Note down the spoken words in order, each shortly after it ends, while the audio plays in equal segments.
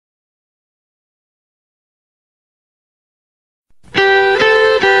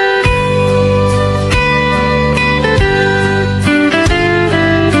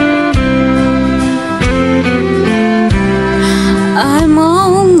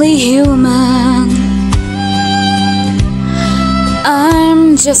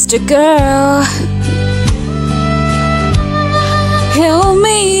just a girl. Help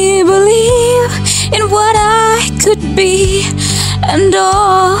me believe in what I could be and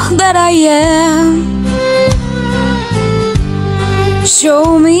all that I am.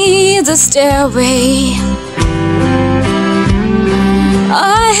 Show me the stairway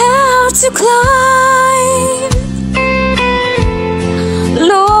I have to climb.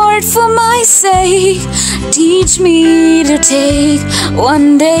 Lord, for my sake, teach me to take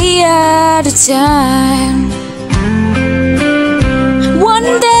one day at a time. One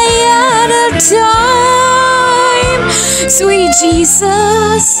day at a time. Sweet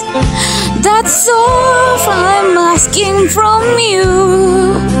Jesus, that's all I'm asking from you.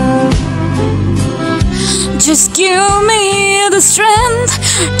 Just give me the strength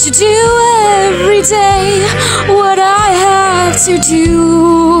to do every day what I have to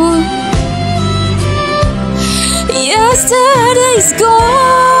do. Yesterday's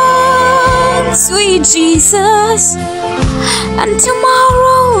gone, sweet Jesus, and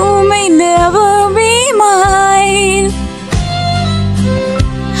tomorrow may never be mine.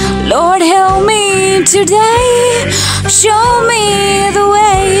 Lord, help me today, show me the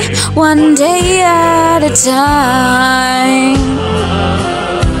way, one day at a time.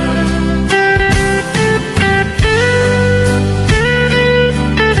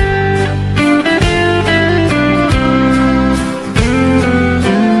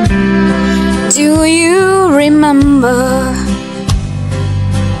 Do you remember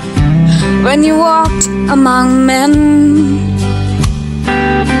when you walked among men?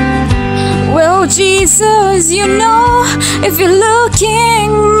 Well, Jesus, you know, if you're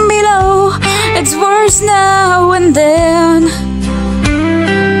looking below, it's worse now and then.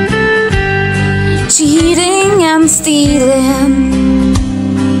 Cheating and stealing,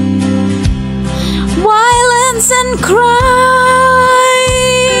 violence and crime.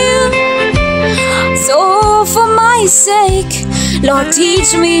 So for my sake, Lord,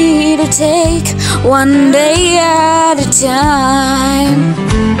 teach me to take one day at a time.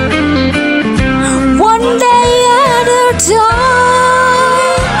 One day at a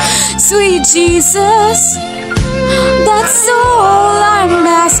time. Sweet Jesus, that's all I'm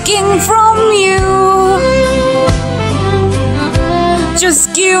asking from you.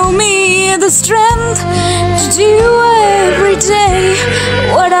 Just give me the strength to do every day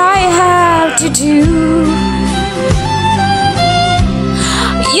what I have to do.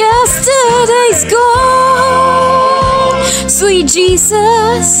 Yesterday's gone, sweet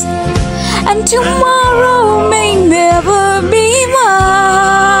Jesus, and tomorrow may never be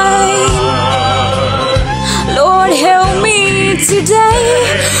mine. Lord, help me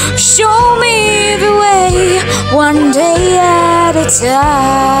today, show me the way, one day at a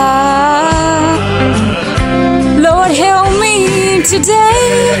time. Lord, help me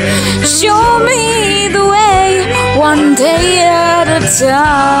today, show me the way, one day at a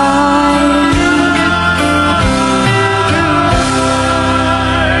time.